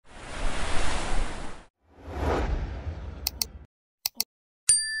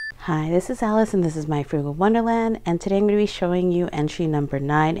Hi, this is Alice and this is my Frugal Wonderland, and today I'm going to be showing you entry number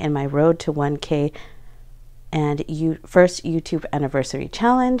 9 in my Road to 1K and first YouTube anniversary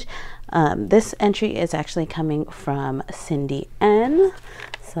challenge. This entry is actually coming from Cindy N.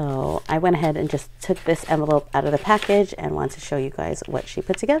 So I went ahead and just took this envelope out of the package and want to show you guys what she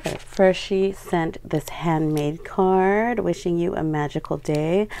put together. First, she sent this handmade card wishing you a magical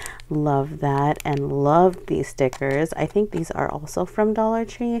day. Love that, and love these stickers. I think these are also from Dollar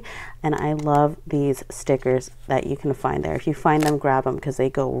Tree, and I love these stickers that you can find there. If you find them, grab them because they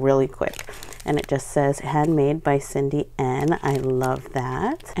go really quick. And it just says handmade by Cindy N. I love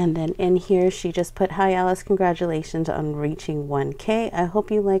that. And then in here she just put, "Hi Alice, congratulations on reaching 1K. I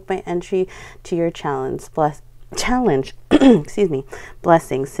hope you like my entry to your challenge. Excuse me.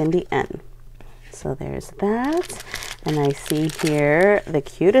 Blessings, Cindy N." So there's that. And I see here the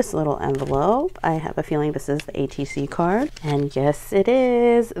cutest little envelope. I have a feeling this is the ATC card. And yes, it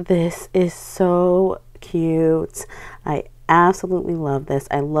is. This is so cute. I absolutely love this.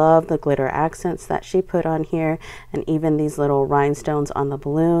 I love the glitter accents that she put on here, and even these little rhinestones on the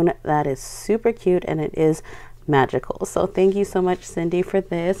balloon. That is super cute, and it is magical. So thank you so much, Cindy, for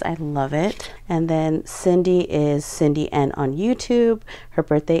this. I love it. And then Cindy is Cindy N on YouTube. Her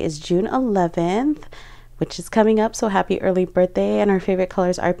birthday is June 11th, which is coming up, so happy early birthday. And her favorite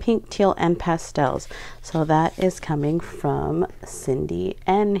colors are pink, teal, and pastels. So that is coming from Cindy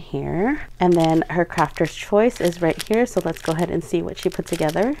N here. And then her crafter's choice is right here, so let's go ahead and see what she put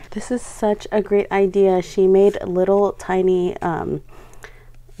together. This is such a great idea. She made little tiny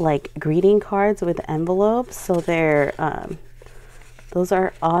like greeting cards with envelopes, so they're those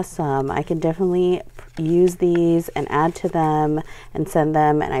are awesome. I can definitely use these and add to them and send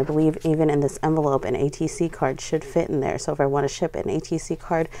them, and I believe even in this envelope an ATC card should fit in there. So if I want to ship an ATC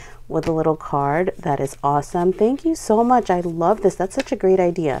card with a little card, that is awesome. Thank you so much. I love this. That's such a great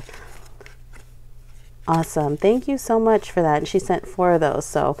idea. Awesome. Thank you so much for that. And she sent 4 of those,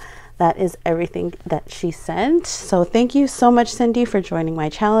 so that is everything that she sent. So thank you so much, Cindy, for joining my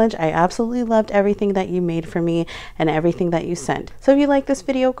challenge. I absolutely loved everything that you made for me and everything that you sent. So if you like this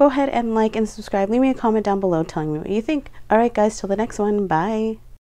video, go ahead and like and subscribe. Leave me a comment down below telling me what you think. All right, guys, till the next one. Bye.